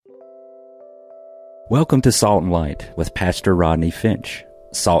Welcome to Salt and Light with Pastor Rodney Finch.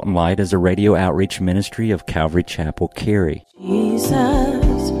 Salt and Light is a radio outreach ministry of Calvary Chapel, Cary.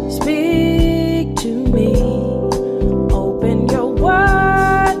 Jesus, speak to me. Open your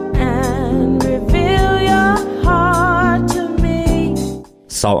word and reveal your heart to me.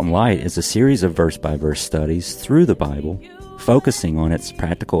 Salt and Light is a series of verse-by-verse studies through the Bible, focusing on its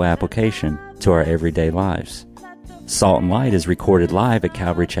practical application to our everyday lives. Salt and Light is recorded live at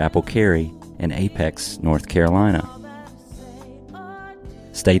Calvary Chapel, Cary in Apex, North Carolina.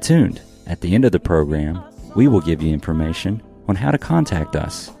 Stay tuned. At the end of the program, we will give you information on how to contact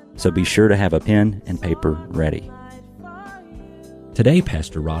us, so be sure to have a pen and paper ready. Today,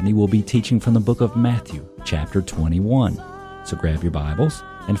 Pastor Rodney will be teaching from the book of Matthew, chapter 21. So grab your Bibles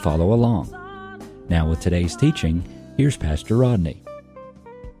and follow along. Now with today's teaching, here's Pastor Rodney.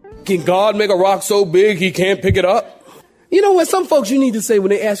 Can God make a rock so big he can't pick it up? You know what? Some folks you need to say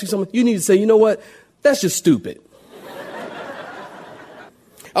when they ask you something, you need to say, you know what? That's just stupid.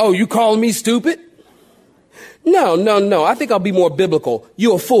 Oh, you calling me stupid? No. I think I'll be more biblical.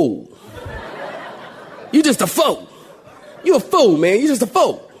 You're a fool. You just a fool. You a fool, man. You just a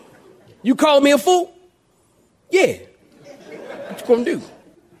fool. You call me a fool? Yeah. What you gonna do?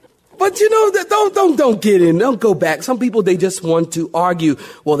 But you know, don't get in. Don't go back. Some people, they just want to argue.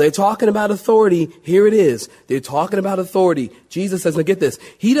 Well, they're talking about authority. Here it is. They're talking about authority. Jesus says, now get this.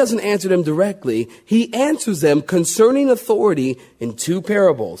 He doesn't answer them directly. He answers them concerning authority in two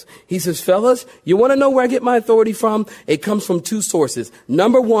parables. He says, fellas, you want to know where I get my authority from? It comes from two sources.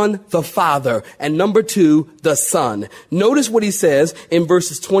 Number one, the Father, and number two, the Son. Notice what he says in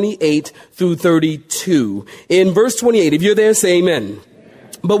verses 28 through 32. In verse 28, if you're there, say amen.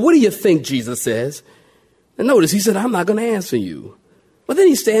 But what do you think Jesus says? And notice, he said, I'm not going to answer you. But then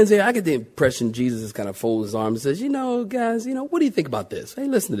he stands there. I get the impression Jesus is kind of folds his arms and says, guys, what do you think about this? Hey,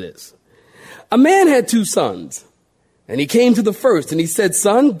 listen to this. A man had two sons, and he came to the first, and he said,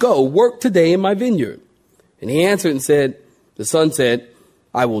 son, go work today in my vineyard. And he answered and said, the son said,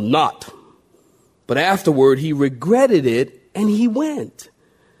 I will not. But afterward, he regretted it, and he went.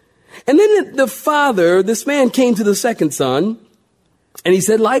 And then the father, this man came to the second son, and he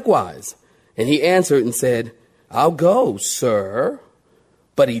said likewise. And he answered and said, I'll go, sir.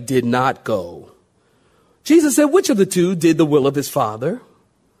 But he did not go. Jesus said, which of the two did the will of his father?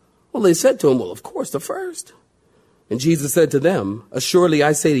 Well, they said to him, well, of course, the first. And Jesus said to them, assuredly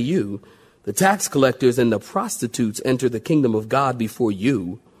I say to you, the tax collectors and the prostitutes enter the kingdom of God before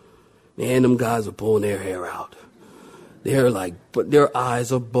you. Man, them guys are pulling their hair out. They're like, but their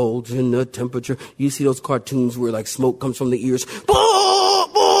eyes are bulging, the temperature. You see those cartoons where like smoke comes from the ears.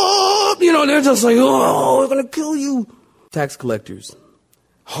 They're just like, oh, we're going to kill you. Tax collectors,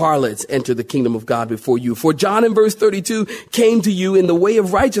 harlots enter the kingdom of God before you. For John in verse 32 came to you in the way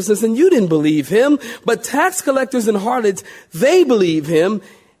of righteousness and you didn't believe him. But tax collectors and harlots, they believe him.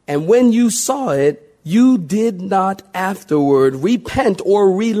 And when you saw it, you did not afterward repent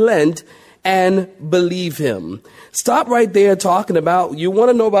or relent and believe him. Stop right there talking about, you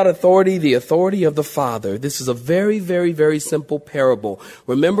want to know about authority, the authority of the Father. This is a very, very, very simple parable.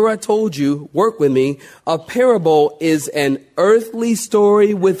 Remember I told you, work with me, a parable is an earthly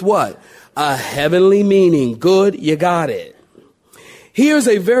story with what? A heavenly meaning. Good, you got it. Here's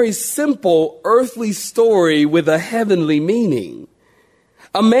a very simple earthly story with a heavenly meaning.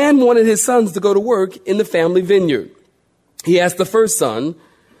 A man wanted his sons to go to work in the family vineyard. He asked the first son.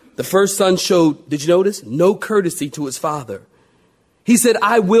 The first son showed, did you notice? No courtesy to his father. He said,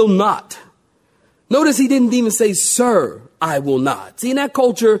 I will not. Notice he didn't even say, sir, I will not. See, in that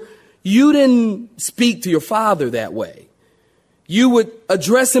culture, you didn't speak to your father that way. You would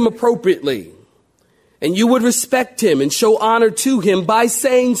address him appropriately. And you would respect him and show honor to him by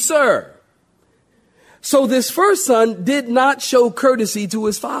saying, sir. So this first son did not show courtesy to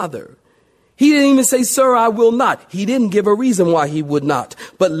his father. He didn't even say, sir, I will not. He didn't give a reason why he would not.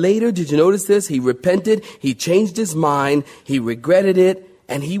 But later, did you notice this? He repented. He changed his mind. He regretted it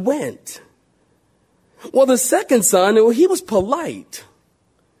and he went. Well, the second son, he was polite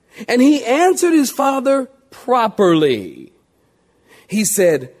and he answered his father properly. He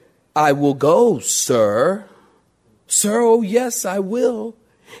said, I will go, sir. Sir, oh yes, I will.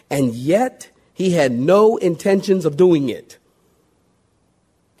 And yet he had no intentions of doing it.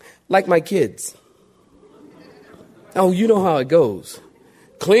 Like my kids. Oh, you know how it goes.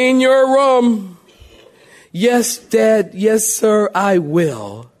 Clean your room. Yes, Dad. Yes, sir, I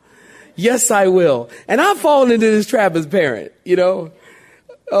will. Yes, I will. And I've fallen into this trap as a parent,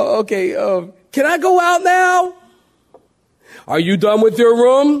 Okay, can I go out now? Are you done with your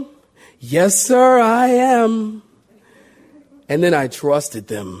room? Yes, sir, I am. And then I trusted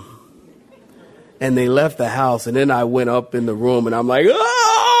them. And they left the house. And then I went up in the room and I'm like,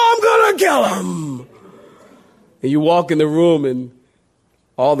 oh, I'm going to kill him. And you walk in the room and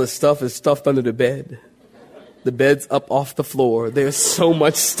all the stuff is stuffed under the bed. The bed's up off the floor. There's so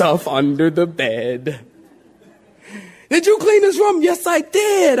much stuff under the bed. Did you clean this room? Yes, I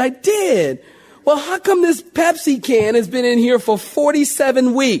did. Well, how come this Pepsi can has been in here for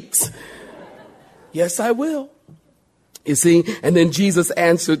 47 weeks? Yes, I will. You see, and then Jesus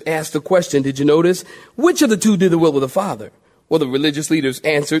asked the question, did you notice? Which of the two did the will of the Father? Well, the religious leaders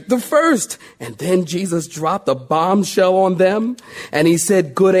answered the first. And then Jesus dropped a bombshell on them. And he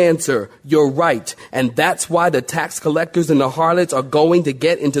said, good answer. You're right. And that's why the tax collectors and the harlots are going to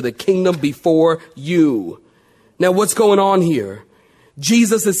get into the kingdom before you. Now, what's going on here?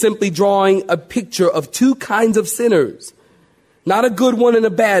 Jesus is simply drawing a picture of two kinds of sinners. Not a good one and a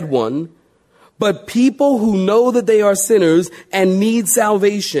bad one, but people who know that they are sinners and need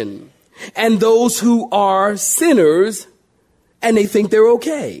salvation. And those who are sinners and they think they're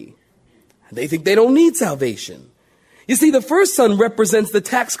okay. They think they don't need salvation. You see, the first son represents the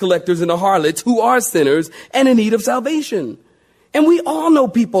tax collectors and the harlots who are sinners and in need of salvation. And we all know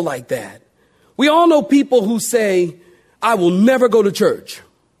people like that. We all know people who say, I will never go to church.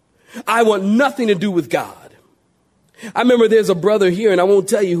 I want nothing to do with God. I remember there's a brother here, and I won't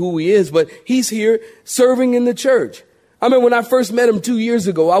tell you who he is, but he's here serving in the church. I remember when I first met him 2 years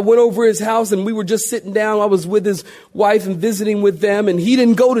ago, I went over his house and we were just sitting down. I was with his wife and visiting with them, and he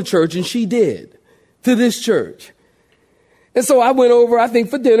didn't go to church and she did, to this church. And so I went over, I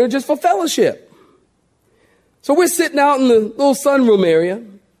think, for dinner, just for fellowship. So we're sitting out in the little sunroom area.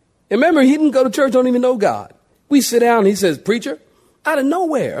 And remember, he didn't go to church, don't even know God. We sit down and he says, preacher, out of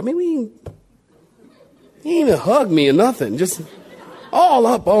nowhere. I mean, he didn't even hug me or nothing, just all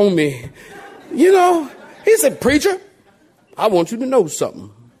up on me. You know, he said, preacher, I want you to know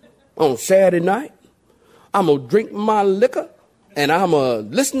something. On Saturday night, I'm going to drink my liquor and I'm going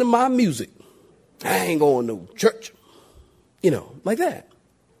to listen to my music. I ain't going to church. You know, like that.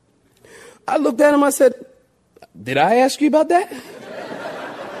 I looked at him, I said, did I ask you about that?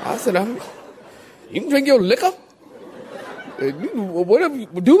 I said, you can drink your liquor? Whatever you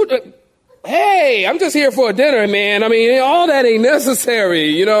do with it. Hey, I'm just here for a dinner, man. I mean, all that ain't necessary,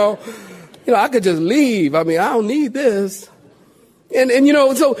 you know. I could just leave. I mean, I don't need this. And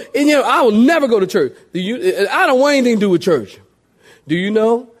I will never go to church. I don't want anything to do with church. Do you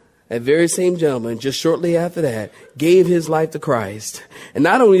know? That very same gentleman, just shortly after that, gave his life to Christ. And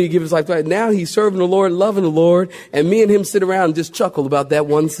not only did he give his life to Christ, now he's serving the Lord, loving the Lord. And me and him sit around and just chuckle about that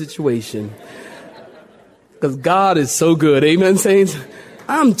one situation. Because God is so good. Amen, saints?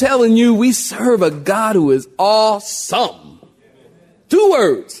 I'm telling you, we serve a God who is awesome. 2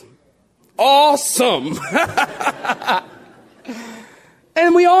 words. Awesome.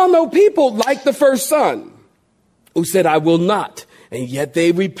 And we all know people like the first son who said, I will not. And yet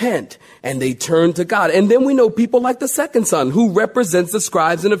they repent and they turn to God. And then we know people like the second son who represents the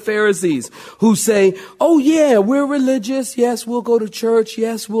scribes and the Pharisees who say, oh yeah, we're religious. Yes, we'll go to church.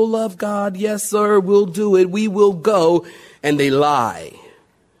 Yes, we'll love God. Yes, sir, we'll do it. We will go. And they lie.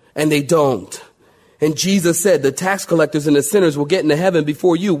 And they don't. And Jesus said the tax collectors and the sinners will get into heaven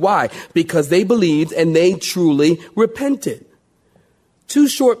before you. Why? Because they believed and they truly repented. 2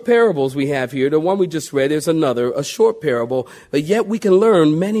 short parables we have here. The one we just read is a short parable, but yet we can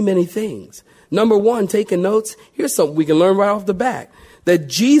learn many, many things. Number 1, taking notes. Here's something we can learn right off the bat. That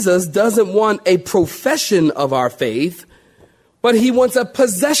Jesus doesn't want a profession of our faith, but he wants a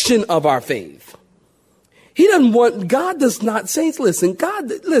possession of our faith. God does not, saints, listen,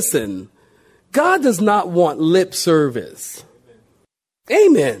 God does not want lip service.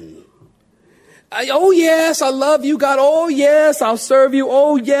 Amen. Oh, yes, I love you, God. Oh, yes, I'll serve you.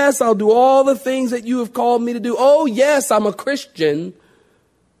 Oh, yes, I'll do all the things that you have called me to do. Oh, yes, I'm a Christian.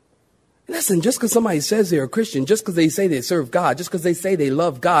 Listen, just because somebody says they're a Christian, just because they say they serve God, just because they say they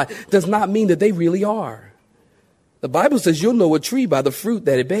love God, does not mean that they really are. The Bible says you'll know a tree by the fruit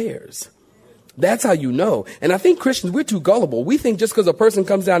that it bears. That's how you know. And I think Christians, we're too gullible. We think just because a person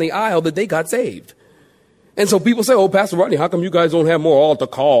comes down the aisle that they got saved. And so people say, oh, Pastor Rodney, how come you guys don't have more altar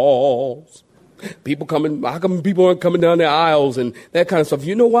calls? How come people aren't coming down the aisles and that kind of stuff?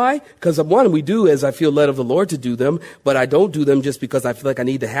 You know why? Because one, we do as I feel led of the Lord to do them, but I don't do them just because I feel like I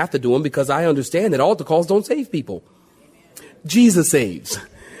need to have to do them, because I understand that altar calls don't save people. Jesus saves.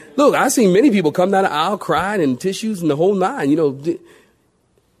 Look, I've seen many people come down the aisle crying and tissues and the whole nine, you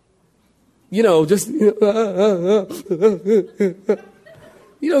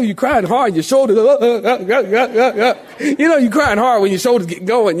crying hard, your shoulders, you crying hard when your shoulders get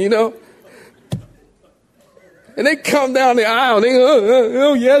going, And they come down the aisle. And they,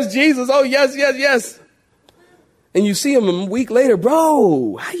 oh, yes, Jesus. Oh, yes, yes, yes. And you see them a week later.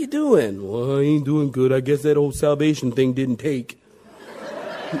 Bro, how you doing? Well, I ain't doing good. I guess that old salvation thing didn't take.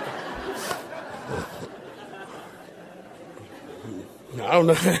 I don't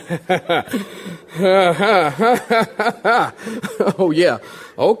know. Oh, yeah.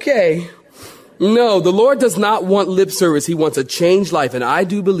 Okay. No, the Lord does not want lip service. He wants a changed life. And I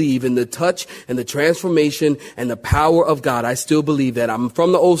do believe in the touch and the transformation and the power of God. I still believe that. I'm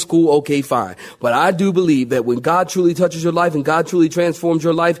from the old school. Okay, fine. But I do believe that when God truly touches your life and God truly transforms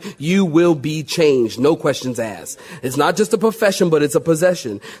your life, you will be changed. No questions asked. It's not just a profession, but it's a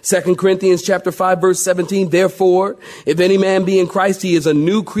possession. 2 Corinthians chapter 5, verse 17. Therefore, if any man be in Christ, he is a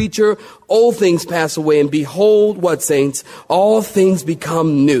new creature. Old things pass away. And behold, what, saints? All things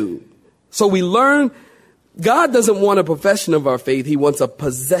become new. So we learn God doesn't want a profession of our faith. He wants a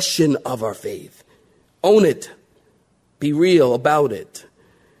possession of our faith. Own it. Be real about it.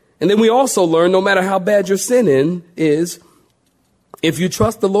 And then we also learn no matter how bad your sin is, if you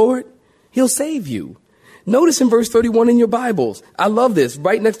trust the Lord, he'll save you. Notice in verse 31 in your Bibles. I love this.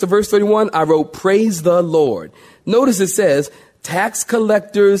 Right next to verse 31, I wrote, praise the Lord. Notice it says, tax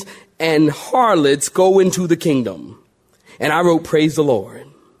collectors and harlots go into the kingdom. And I wrote, praise the Lord.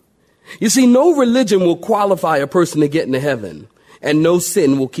 You see, no religion will qualify a person to get into heaven, and no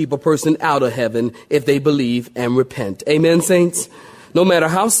sin will keep a person out of heaven if they believe and repent. Amen, saints? No matter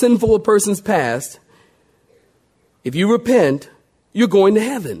how sinful a person's past, if you repent, you're going to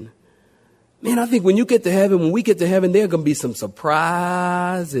heaven. Man, I think when you get to heaven, when we get to heaven, there are going to be some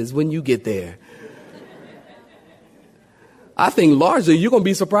surprises when you get there. I think largely you're going to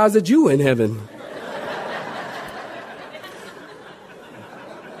be surprised that you're in heaven.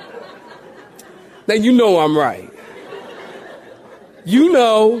 Now, you know I'm right. You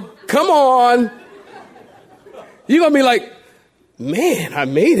know, come on. You're going to be like, man, I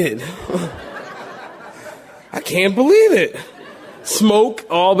made it. I can't believe it. Smoke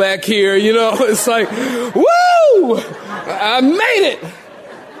all back here, you know. It's like, woo! I made it.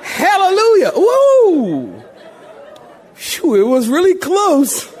 Hallelujah. Woo! Phew, it was really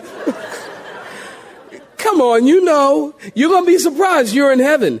close. Come on, you know, you're going to be surprised you're in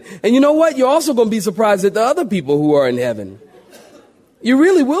heaven. And you know what? You're also going to be surprised at the other people who are in heaven. You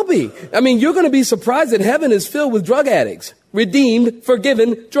really will be. I mean, you're going to be surprised that heaven is filled with drug addicts, redeemed,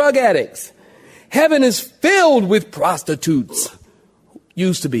 forgiven drug addicts. Heaven is filled with prostitutes.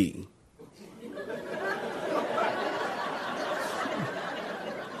 Used to be.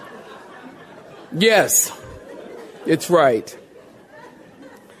 Yes, it's right.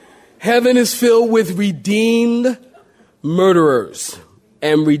 Heaven is filled with redeemed murderers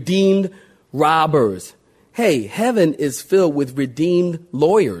and redeemed robbers. Hey, heaven is filled with redeemed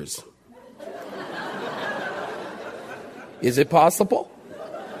lawyers. Is it possible?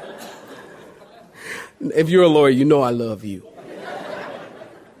 If you're a lawyer, you know I love you.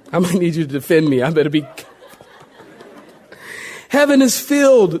 I'm going to need you to defend me. I better be careful. Heaven is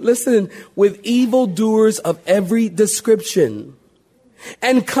filled, listen, with evildoers of every description.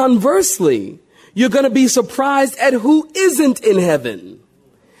 And conversely, you're going to be surprised at who isn't in heaven.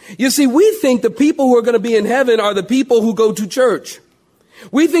 You see, we think the people who are going to be in heaven are the people who go to church.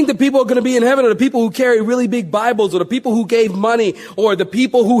 We think the people who are going to be in heaven are the people who carry really big Bibles, or the people who gave money, or the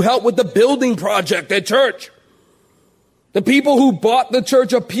people who helped with the building project at church. The people who bought the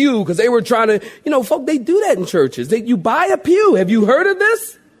church a pew because they were trying to, you know, folk, they do that in churches. You buy a pew. Have you heard of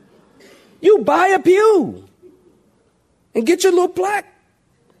this? You buy a pew and get your little plaque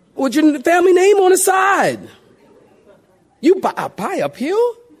with your family name on the side. You buy a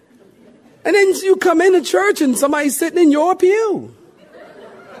pew, and then you come into church and somebody's sitting in your pew.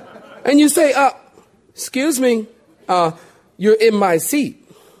 And you say, excuse me, you're in my seat.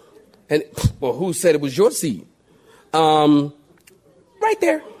 And, well, who said it was your seat? Right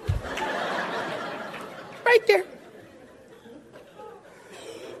there. Right there.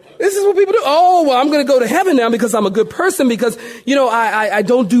 This is what people do. Oh, well, I'm going to go to heaven now because I'm a good person, because, you know, I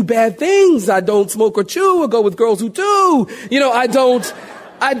don't do bad things. I don't smoke or chew or go with girls who do. You know, I don't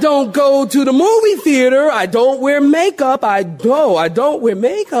go to the movie theater. I don't wear makeup. I don't wear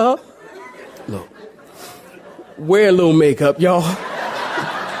makeup. Look, wear a little makeup, y'all.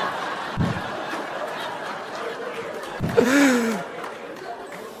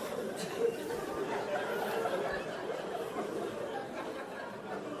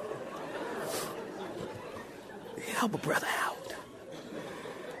 Help a brother out.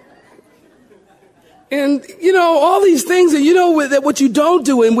 And, you know, all these things that, you know, that what you don't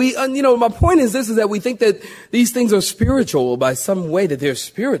do. And we, you know, my point is this, is that we think that these things are spiritual by some way, that they're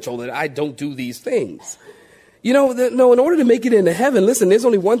spiritual, that I don't do these things. No, in order to make it into heaven, listen, there's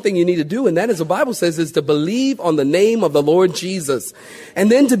only one thing you need to do, and that is, the Bible says, is to believe on the name of the Lord Jesus, and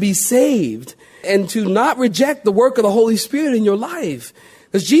then to be saved, and to not reject the work of the Holy Spirit in your life.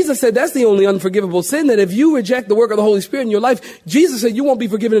 Because Jesus said that's the only unforgivable sin, that if you reject the work of the Holy Spirit in your life, Jesus said you won't be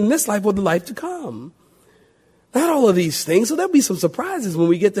forgiven in this life or the life to come. Not all of these things, so there'll be some surprises when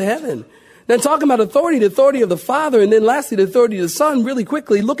we get to heaven. Now, talking about authority, the authority of the Father, and then lastly, the authority of the Son, really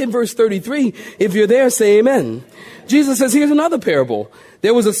quickly, look in verse 33. If you're there, say amen. Jesus says, here's another parable.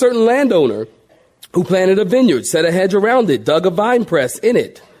 There was a certain landowner who planted a vineyard, set a hedge around it, dug a wine press in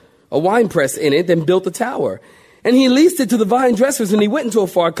it, then built a tower. And he leased it to the vine dressers, and he went into a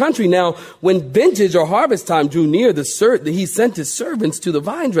far country. Now, when vintage or harvest time drew near, he sent his servants to the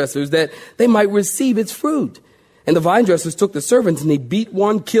vine dressers that they might receive its fruit. And the vine dressers took the servants, and they beat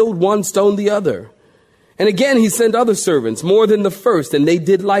one, killed one, stoned the other. And again he sent other servants, more than the first, and they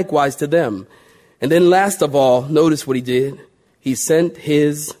did likewise to them. And then last of all, notice what he did. He sent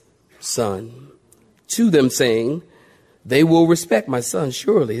his son to them, saying, they will respect my son.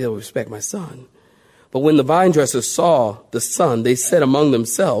 Surely they'll respect my son. But when the vine dressers saw the son, they said among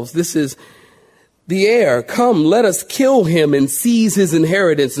themselves, this is the heir. Come, let us kill him and seize his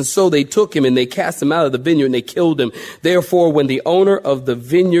inheritance. And so they took him and they cast him out of the vineyard and they killed him. Therefore, when the owner of the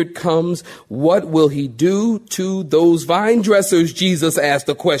vineyard comes, what will he do to those vine dressers? Jesus asked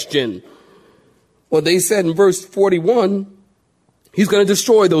the question. Well, they said in verse 41, he's going to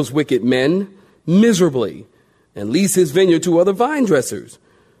destroy those wicked men miserably and lease his vineyard to other vine dressers,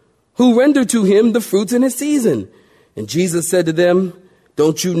 who render to him the fruits in his season. And Jesus said to them,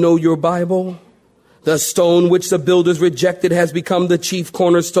 don't you know your Bible? The stone which the builders rejected has become the chief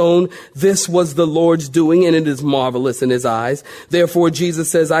cornerstone. This was the Lord's doing, and it is marvelous in his eyes. Therefore, Jesus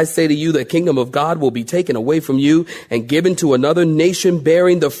says, I say to you, the kingdom of God will be taken away from you and given to another nation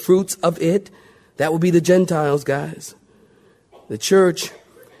bearing the fruits of it. That will be the Gentiles, guys, the church.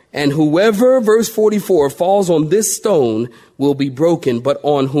 And whoever, verse 44, falls on this stone will be broken, but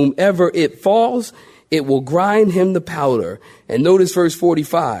on whomever it falls, it will grind him to powder. And notice verse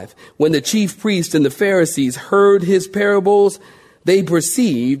 45. When the chief priests and the Pharisees heard his parables, they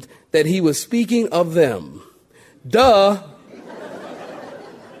perceived that he was speaking of them. Duh.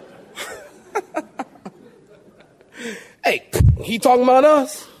 Hey, he talking about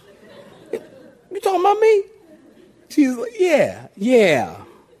us? You talking about me? She's like, yeah.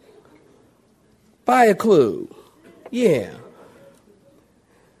 Buy a clue. Yeah.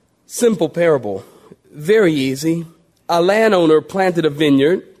 Simple parable. Very easy. A landowner planted a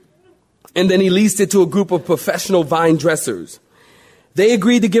vineyard, and then he leased it to a group of professional vine dressers. They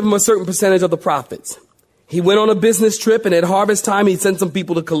agreed to give him a certain percentage of the profits. He went on a business trip, and at harvest time, he sent some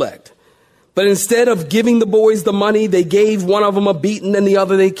people to collect. But instead of giving the boys the money, they gave one of them a beating and the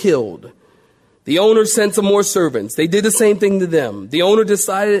other they killed. The owner sent some more servants. They did the same thing to them. The owner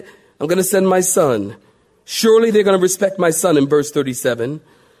decided, I'm going to send my son. Surely they're going to respect my son in verse 37.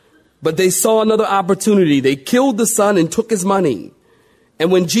 But they saw another opportunity. They killed the son and took his money.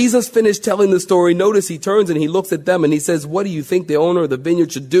 And when Jesus finished telling the story, notice he turns and he looks at them and he says, what do you think the owner of the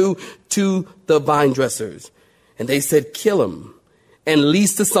vineyard should do to the vine dressers? And they said, kill him and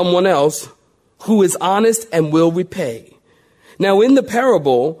lease to someone else who is honest and will repay. Now in the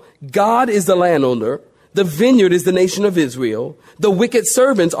parable, God is the landowner. The vineyard is the nation of Israel. The wicked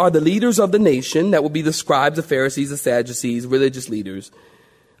servants are the leaders of the nation. That would be the scribes, the Pharisees, the Sadducees, religious leaders.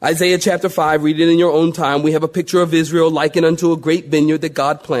 Isaiah chapter 5, read it in your own time. We have a picture of Israel likened unto a great vineyard that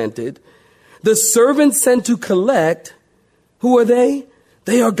God planted. The servants sent to collect, who are they?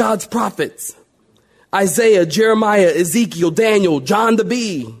 They are God's prophets. Isaiah, Jeremiah, Ezekiel, Daniel, John the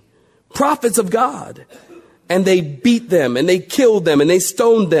Bee, prophets of God. And they beat them and they killed them and they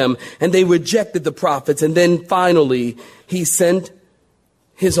stoned them and they rejected the prophets. And then finally, he sent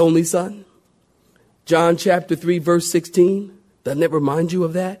his only son. John chapter 3, verse 16. Doesn't it remind you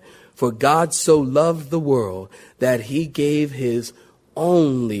of that? For God so loved the world that he gave his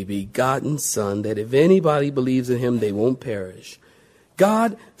only begotten son, that if anybody believes in him, they won't perish.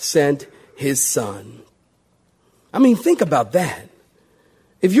 God sent his son. I mean, think about that.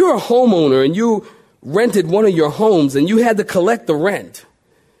 If you're a homeowner and you rented one of your homes and you had to collect the rent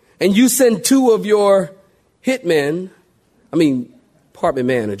and you send two of your apartment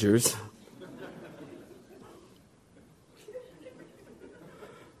managers,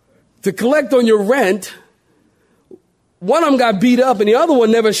 to collect on your rent, one of them got beat up and the other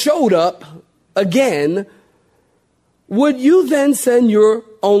one never showed up again, would you then send your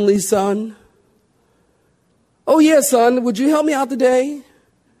only son? Oh, yeah, son, would you help me out today?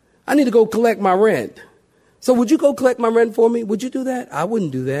 I need to go collect my rent. So would you go collect my rent for me? Would you do that? I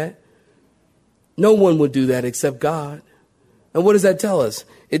wouldn't do that. No one would do that except God. And what does that tell us?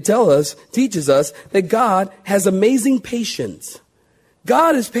 It teaches us that God has amazing patience.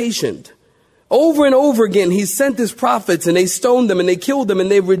 God is patient. Over and over again, he sent his prophets and they stoned them and they killed them and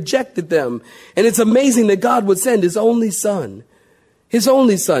they rejected them. And it's amazing that God would send his only son. His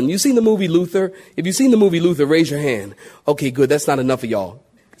only son. You've seen the movie Luther? If you've seen the movie Luther, raise your hand. Okay, good. That's not enough of y'all.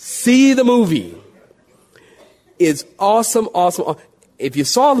 See the movie. It's awesome, awesome. If you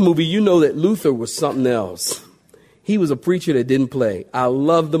saw the movie, you know that Luther was something else. He was a preacher that didn't play. I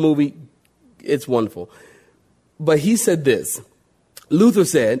love the movie. It's wonderful. But he said this.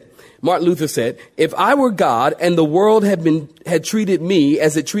 Martin Luther said, if I were God and the world had treated me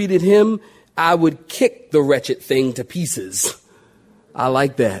as it treated him, I would kick the wretched thing to pieces. I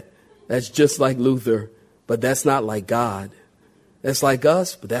like that. That's just like Luther, but that's not like God. That's like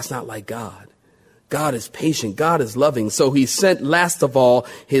us, but that's not like God. God is patient. God is loving. So he sent, last of all,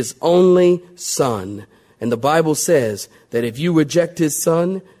 his only son. And the Bible says that if you reject his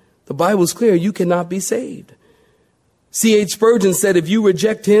son, the Bible's clear, you cannot be saved. C.H. Spurgeon said, if you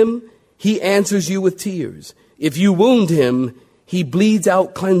reject him, he answers you with tears. If you wound him, he bleeds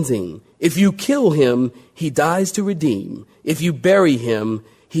out cleansing. If you kill him, he dies to redeem. If you bury him,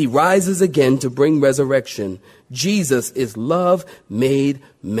 he rises again to bring resurrection. Jesus is love made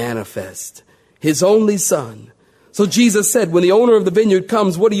manifest. His only son. So Jesus said, when the owner of the vineyard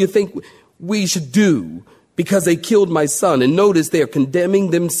comes, what do you think we should do? Because they killed my son. And notice they are condemning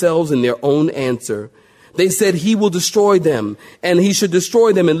themselves in their own answer. They said he will destroy them, and he should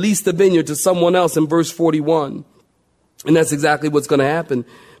destroy them and lease the vineyard to someone else in verse 41. And that's exactly what's going to happen,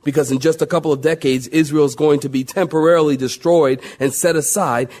 because in just a couple of decades, Israel is going to be temporarily destroyed and set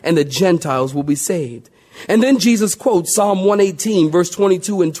aside, and the Gentiles will be saved. And then Jesus quotes Psalm 118, verse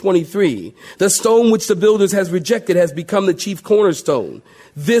 22 and 23. The stone which the builders has rejected has become the chief cornerstone.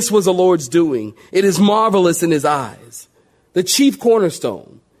 This was the Lord's doing. It is marvelous in his eyes. The chief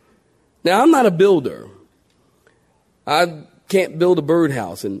cornerstone. Now, I'm not a builder. I can't build a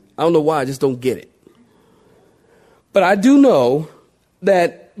birdhouse, and I don't know why, I just don't get it. But I do know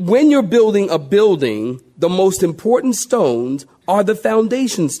that when you're building a building, the most important stones are the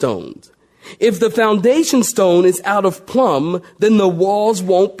foundation stones. If the foundation stone is out of plumb, then the walls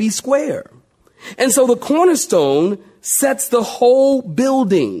won't be square. And so the cornerstone sets the whole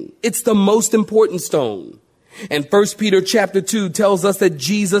building. It's the most important stone. And 1 Peter chapter 2 tells us that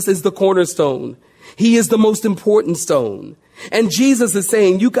Jesus is the cornerstone. He is the most important stone. And Jesus is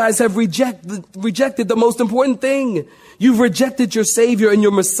saying, you guys have rejected the most important thing. You've rejected your Savior and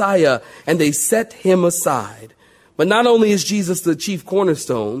your Messiah, and they set him aside. But not only is Jesus the chief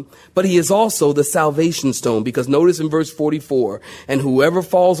cornerstone, but he is also the salvation stone. Because notice in verse 44, and whoever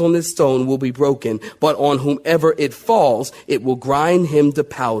falls on this stone will be broken, but on whomever it falls, it will grind him to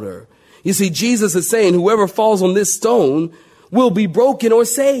powder. You see, Jesus is saying whoever falls on this stone will be broken or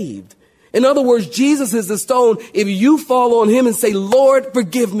saved. In other words, Jesus is the stone. If you fall on him and say, Lord,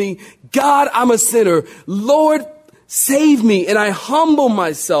 forgive me. God, I'm a sinner. Lord, save me. And I humble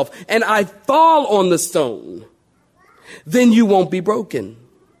myself and I fall on the stone. Then you won't be broken.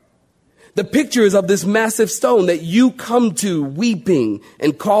 The picture is of this massive stone that you come to weeping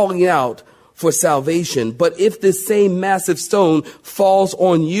and calling out for salvation. But if this same massive stone falls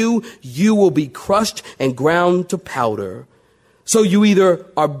on you, you will be crushed and ground to powder. So you either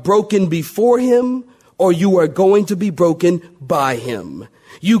are broken before him or you are going to be broken by him.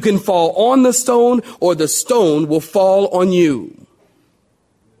 You can fall on the stone or the stone will fall on you.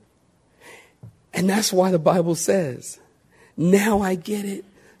 And that's why the Bible says, now I get it.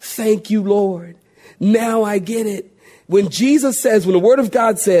 Thank you, Lord. Now I get it. When Jesus says, when the word of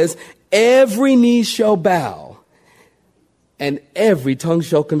God says, every knee shall bow and every tongue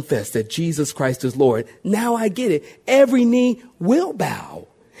shall confess that Jesus Christ is Lord. Now I get it. Every knee will bow.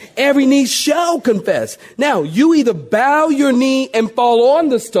 Every knee shall confess. Now, you either bow your knee and fall on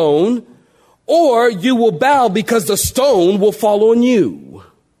the stone, or you will bow because the stone will fall on you.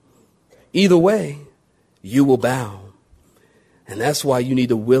 Either way, you will bow. And that's why you need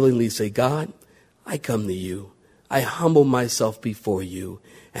to willingly say, God, I come to you. I humble myself before you,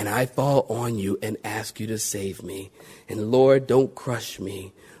 and I fall on you and ask you to save me. And Lord, don't crush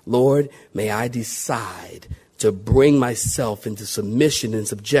me. Lord, may I decide to bring myself into submission and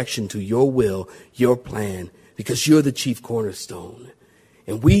subjection to your will, your plan, because you're the chief cornerstone.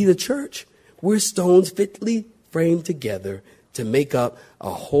 And we, the church, we're stones fitly framed together to make up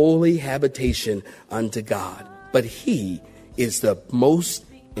a holy habitation unto God. But he is the most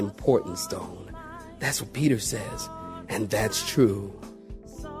important stone. That's what Peter says, and that's true.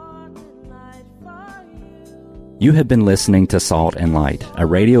 You have been listening to Salt and Light, a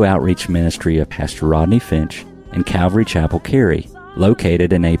radio outreach ministry of Pastor Rodney Finch and Calvary Chapel, Cary,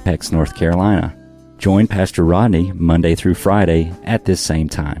 located in Apex, North Carolina. Join Pastor Rodney Monday through Friday at this same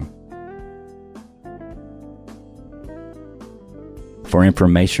time. For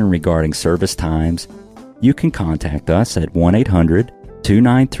information regarding service times, you can contact us at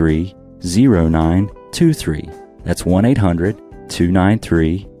 1-800-293-0923. That's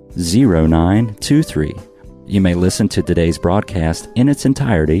 1-800-293-0923. You may listen to today's broadcast in its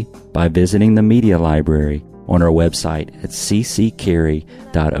entirety by visiting the media library on our website at cccary.org.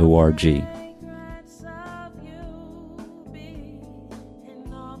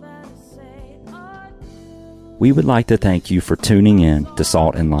 We would like to thank you for tuning in to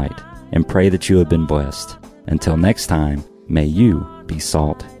Salt and Light and pray that you have been blessed. Until next time, may you be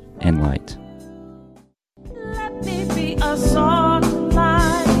salt and light.